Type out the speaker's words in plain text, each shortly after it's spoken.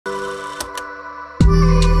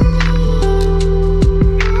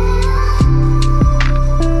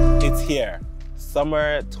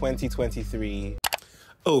Summer 2023.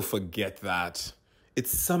 Oh, forget that.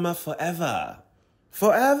 It's summer forever.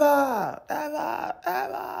 Forever, ever,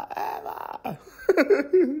 ever, ever.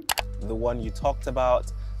 The one you talked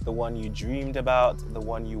about, the one you dreamed about, the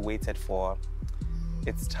one you waited for.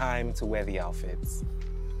 It's time to wear the outfits.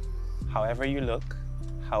 However you look,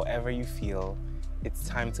 however you feel, it's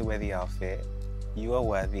time to wear the outfit. You are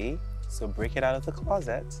worthy, so break it out of the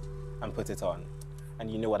closet and put it on.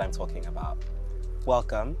 And you know what I'm talking about.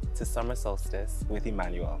 Welcome to Summer Solstice with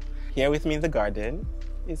Immanuel. Here with me in the garden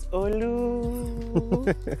is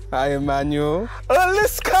Olu. Hi, Immanuel.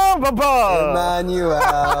 Oluska Baba. Immanuel.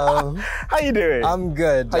 How you doing? I'm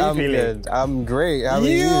good. How you I'm feeling? good. I'm great. How are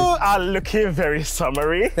You you? are looking very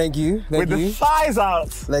summery. Thank you. Thank With you. the thighs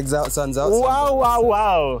out. Legs out, sun's out.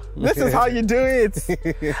 Wow. This is how you do it.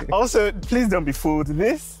 Also, please don't be fooled.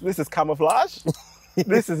 This is camouflage.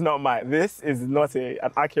 This is not an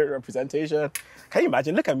accurate representation. Can you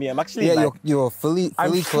imagine? Look at me. I'm actually you're fully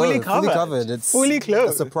I'm fully covered. It's fully clothed.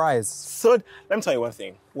 a surprise. So let me tell you one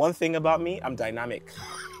thing. One thing about me, I'm dynamic.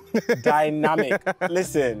 Dynamic.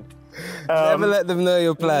 Listen. Never let them know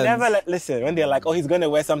your plans. Listen, when they're like, oh, he's going to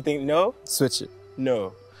wear something. No. Switch it.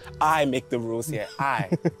 No. I make the rules here. I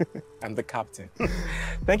am the captain.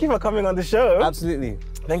 Thank you for coming on the show. Absolutely.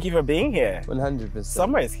 Thank you for being here. 100%.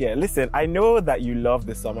 Summer is here. Listen, I know that you love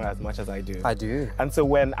the summer as much as I do. I do. And so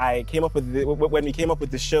when we came up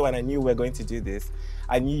with the show and I knew we were going to do this,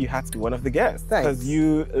 I knew you had to be one of the guests. Thanks. Because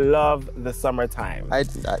you love the summertime.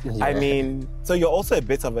 Yeah. I mean, so you're also a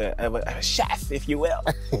bit of a chef, if you will.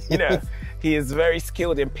 You know, he is very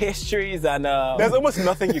skilled in pastries and there's almost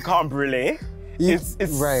nothing you can't brulee. It's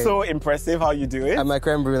right. So impressive how you do it. And my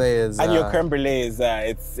creme brulee is... And your creme brulee is,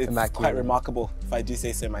 it's quite remarkable, if I do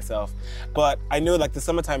say so myself. But I know like the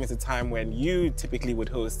summertime is a time when you typically would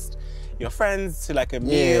host your friends to like a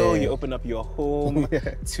meal, you open up your home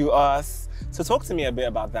to us. So talk to me a bit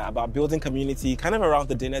about that, about building community, kind of around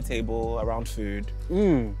the dinner table, around food.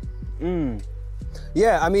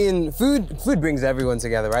 Yeah, I mean, food brings everyone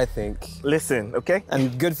together, I think. Listen, okay?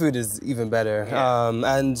 And good food is even better.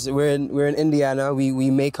 Yeah. And we're in Indiana.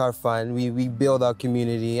 We make our fun. We build our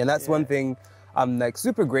community, and that's one thing I'm like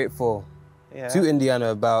super grateful to Indiana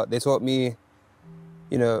about. They taught me,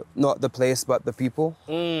 you know, not the place but the people,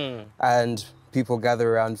 and people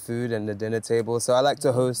gather around food and the dinner table. So I like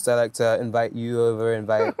to host. I like to invite you over,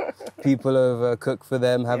 invite people over, cook for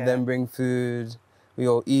them, have them bring food. We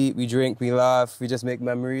all eat, we drink, we laugh, we just make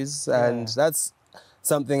memories. And that's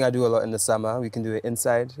something I do a lot in the summer. We can do it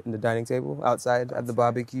inside, in the dining table, outside, at the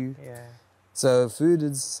barbecue. Yeah. So food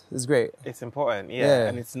is great. It's important,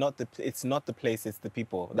 and it's not the place, it's the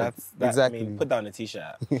people. Exactly. I mean, put down a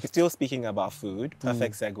t-shirt. Still speaking about food,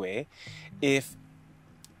 perfect segue. If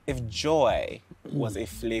joy was a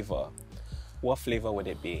flavor, what flavor would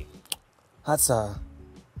it be?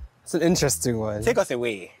 It's an interesting one. Take us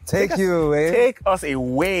away. Take you away. Take us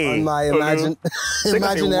away. On my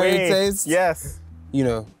imaginary taste. Yes. You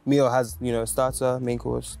know, meal has, you know, starter, main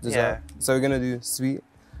course, dessert. Yeah. So we're gonna do sweet.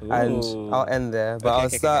 Ooh. And I'll end there.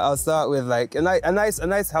 But I'll start with like a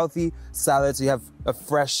nice healthy salad so you have a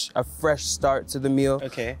fresh start to the meal.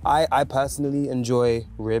 Okay. I personally enjoy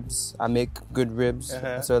ribs. I make good ribs.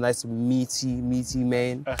 So a nice meaty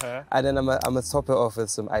main. And then I'm gonna top it off with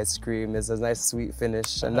some ice cream. It's a nice sweet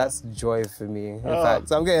finish, and that's joy for me. In fact,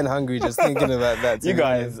 so I'm getting hungry just thinking about that. You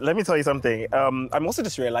guys, let me tell you something. I'm also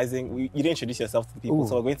just realizing you didn't introduce yourself to the people,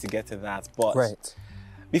 so we're going to get to that. But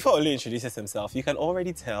before Olu introduces himself, you can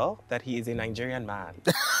already tell that he is a Nigerian man.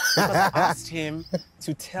 Because I asked him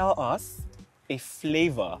to tell us a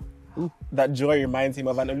flavor that joy reminds him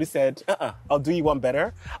of, and Olu said, I'll do you one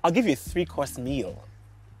better. I'll give you a 3-course meal.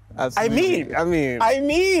 Absolutely. I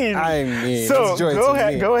mean. So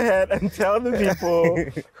go ahead and tell the people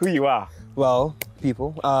who you are. Well,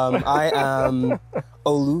 people, I am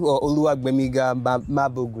Olu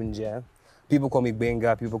Magbogunje. People call me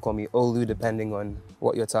Benga, people call me Olu, depending on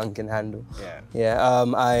what your tongue can handle.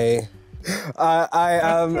 I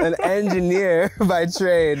am an engineer by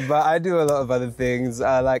trade, but I do a lot of other things.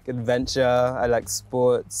 I like adventure, I like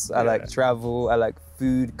sports, I like travel, I like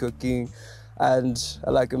food, cooking, and I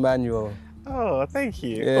like Immanuel. Oh, thank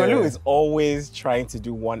you. Olu is always trying to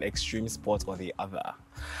do one extreme sport or the other.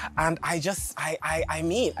 And I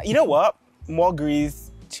mean, you know what? More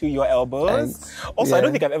grease to your elbows. Thanks. Also, I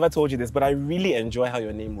don't think I've ever told you this, but I really enjoy how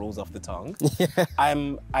your name rolls off the tongue.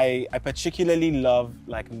 I particularly love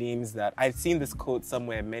like names that I've seen this quote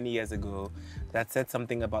somewhere many years ago that said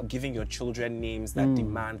something about giving your children names that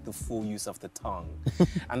demand the full use of the tongue.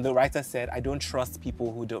 And the writer said, I don't trust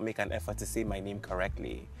people who don't make an effort to say my name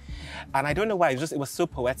correctly. And I don't know why, it was so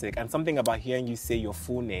poetic, and something about hearing you say your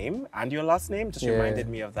full name and your last name just reminded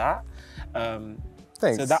me of that.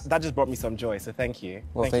 Thanks. So that just brought me some joy, so thank you.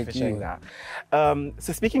 Well, thank you for sharing that.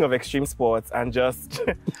 So speaking of extreme sports and just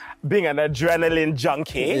being an adrenaline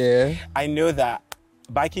junkie, I know that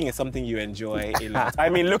biking is something you enjoy a lot. I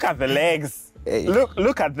mean, look at the legs. Hey.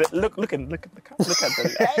 Look at the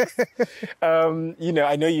legs. You know,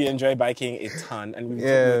 I know you enjoy biking a ton, and we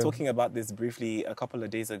were talking about this briefly a couple of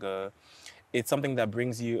days ago. It's something that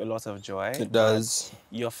brings you a lot of joy. It does.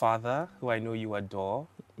 Your father, who I know you adore,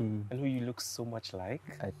 and who you look so much like,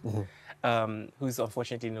 who's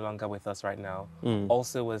unfortunately no longer with us right now,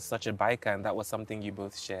 also was such a biker, and that was something you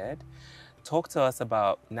both shared. Talk to us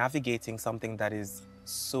about navigating something that is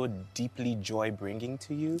so deeply joy-bringing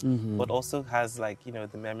to you, but also has, like, you know,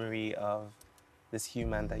 the memory of this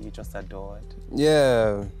human that you just adored.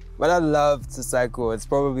 Yeah, but I love to cycle. It's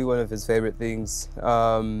probably one of his favorite things.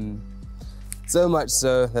 So much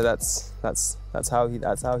so that that's how he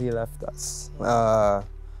left us.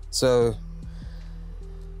 So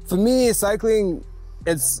for me, cycling,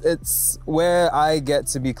 it's where I get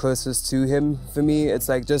to be closest to him. For me, it's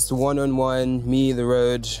like just one-on-one, me, the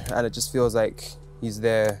road, and it just feels like he's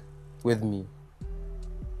there with me.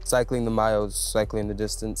 Cycling the miles, cycling the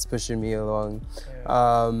distance, pushing me along.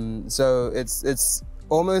 So it's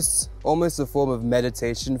almost a form of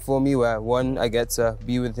meditation for me, where one, I get to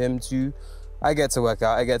be with him, two, I get to work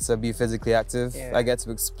out, I get to be physically active, I get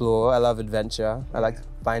to explore, I love adventure, I like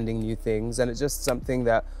finding new things, and it's just something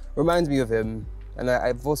that reminds me of him. And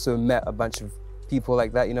I've also met a bunch of people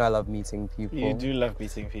like that. You know, I love meeting people. You do love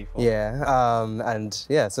meeting people. Yeah, and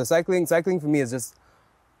yeah, so cycling for me is just,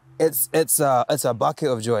 it's a bucket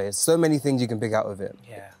of joy. It's so many things you can pick out of it.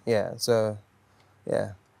 Yeah, so,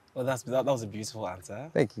 yeah. Well, that was a beautiful answer.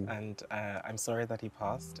 Thank you. And I'm sorry that he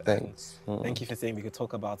passed. Thanks. And thank you for saying we could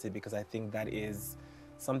talk about it, because I think that is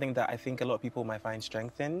something that I think a lot of people might find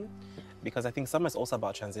strength in, because I think Summer is also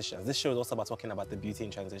about transitions. This show is also about talking about the beauty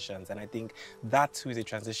in transitions, and I think that too is a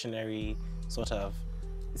transitionary sort of,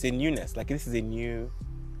 it's a newness. Like, this is a new,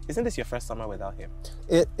 isn't this your first summer without him?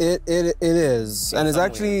 It is, and it's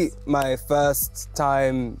actually my first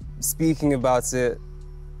time speaking about it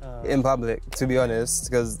in public, to be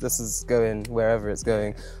honest, because this is going wherever it's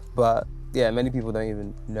going. But yeah, many people don't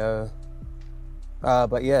even know.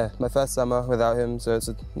 But yeah, my first summer without him, so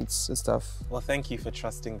it's tough. Well, thank you for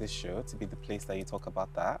trusting this show to be the place that you talk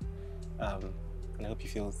about that. And I hope you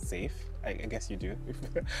feel safe. I guess you do.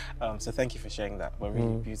 So thank you for sharing that. We're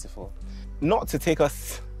really beautiful. Not to take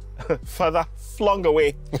us further flung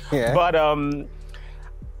away, but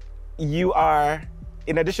you are,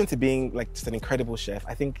 in addition to being like just an incredible chef,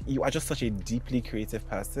 I think you are just such a deeply creative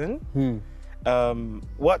person.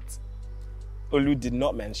 What Olu did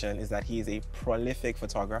not mention is that he is a prolific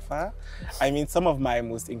photographer. I mean, some of my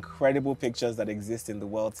most incredible pictures that exist in the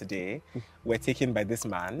world today were taken by this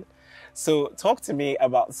man. So talk to me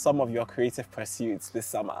about some of your creative pursuits this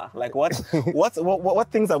summer. Like, what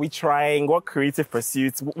things are we trying? What creative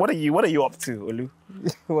pursuits? What are you up to, Olu?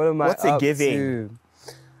 What am I What's it giving?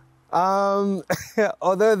 Although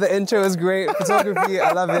the intro is great, photography,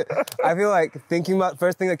 I love it. I feel like thinking about,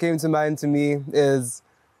 first thing that came to mind to me is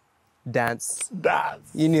dance.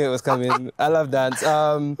 You knew it was coming. I love dance.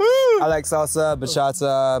 I like salsa,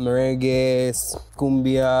 bachata, merengue,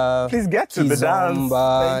 cumbia. Please get to the dance.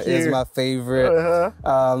 Kizomba is my favorite.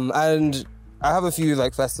 And I have a few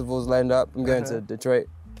like festivals lined up. I'm going to Detroit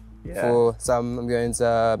for some. I'm going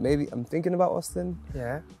to I'm thinking about Austin.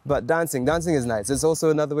 Yeah. But dancing is nice. It's also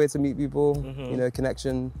another way to meet people. You know,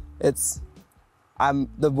 connection.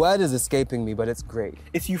 The word is escaping me, but it's great.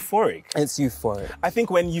 It's euphoric. It's euphoric. I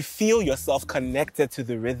think when you feel yourself connected to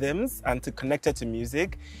the rhythms and connected to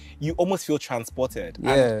music, you almost feel transported.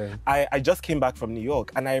 Yeah. And I just came back from New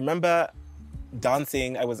York, and I remember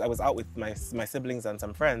dancing. I was out with my siblings and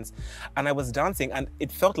some friends, and I was dancing, and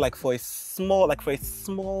it felt like for a small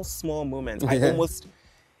moment,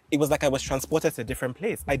 it was like I was transported to a different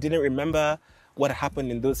place. I didn't remember what happened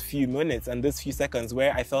in those few minutes and those few seconds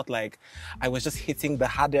where I felt like I was just hitting the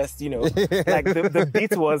hardest, you know, like the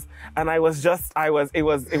beat was, and it was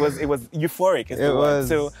euphoric. Is the word.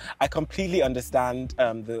 So I completely understand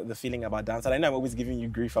the feeling about dance, and I know I'm always giving you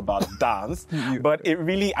grief about dance, but it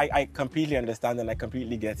really, I completely understand and I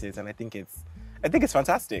completely get it, and I think it's I think it's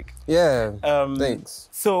fantastic. Yeah, thanks.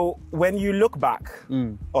 So when you look back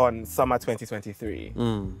on summer 2023,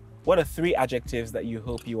 what are 3 adjectives that you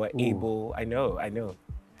hope you were able... I know.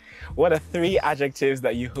 What are 3 adjectives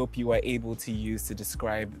that you hope you were able to use to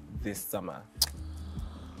describe this summer?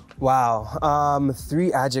 Wow,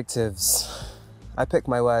 3 adjectives. I pick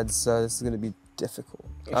my words, so this is going to be difficult.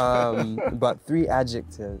 But 3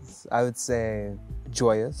 adjectives. I would say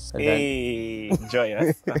joyous.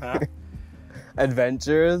 Joyous.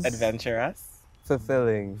 Adventurous.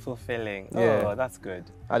 Fulfilling. Yeah. Oh, that's good.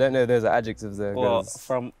 I don't know if those are adjectives though. Well,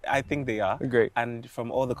 I think they are. Great. And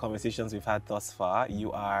from all the conversations we've had thus far,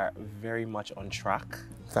 you are very much on track.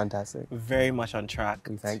 Fantastic. Very much on track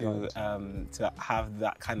to have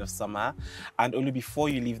that kind of summer. And Olu, before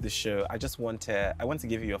you leave the show, I want to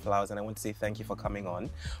give you your flowers and I want to say thank you for coming on,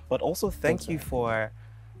 but also thank you for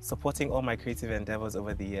supporting all my creative endeavors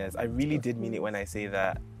over the years. I really did mean it when I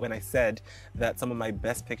said that some of my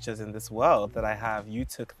best pictures in this world that I have, you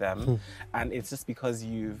took them. And it's just because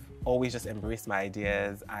you've always just embraced my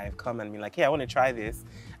ideas. I've come and been like, hey, I want to try this.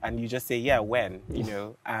 And you just say, yeah, when,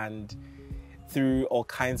 and through all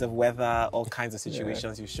kinds of weather, all kinds of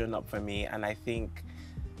situations, you've shown up for me. And I think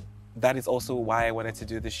that is also why I wanted to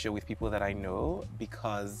do this show with people that I know,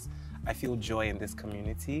 because I feel joy in this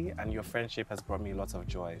community, and your friendship has brought me lots of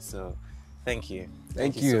joy. So thank you.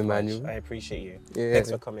 Thank you, so Immanuel. much. I appreciate you. Yeah. Thanks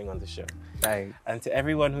for coming on the show. Thanks. And to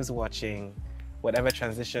everyone who's watching, whatever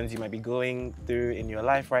transitions you might be going through in your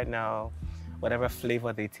life right now, whatever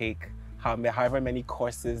flavor they take, however many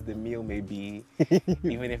courses the meal may be,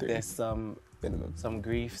 even if there's some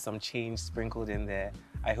grief, some change sprinkled in there,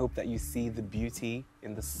 I hope that you see the beauty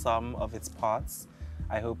in the sum of its parts.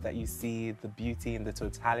 I hope that you see the beauty in the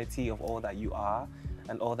totality of all that you are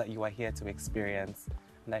and all that you are here to experience.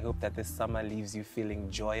 And I hope that this summer leaves you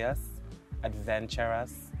feeling joyous,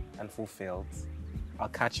 adventurous, and fulfilled. I'll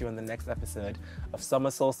catch you on the next episode of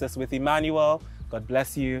Summer Solstice with Immanuel. God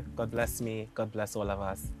bless you. God bless me. God bless all of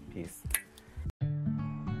us. Peace.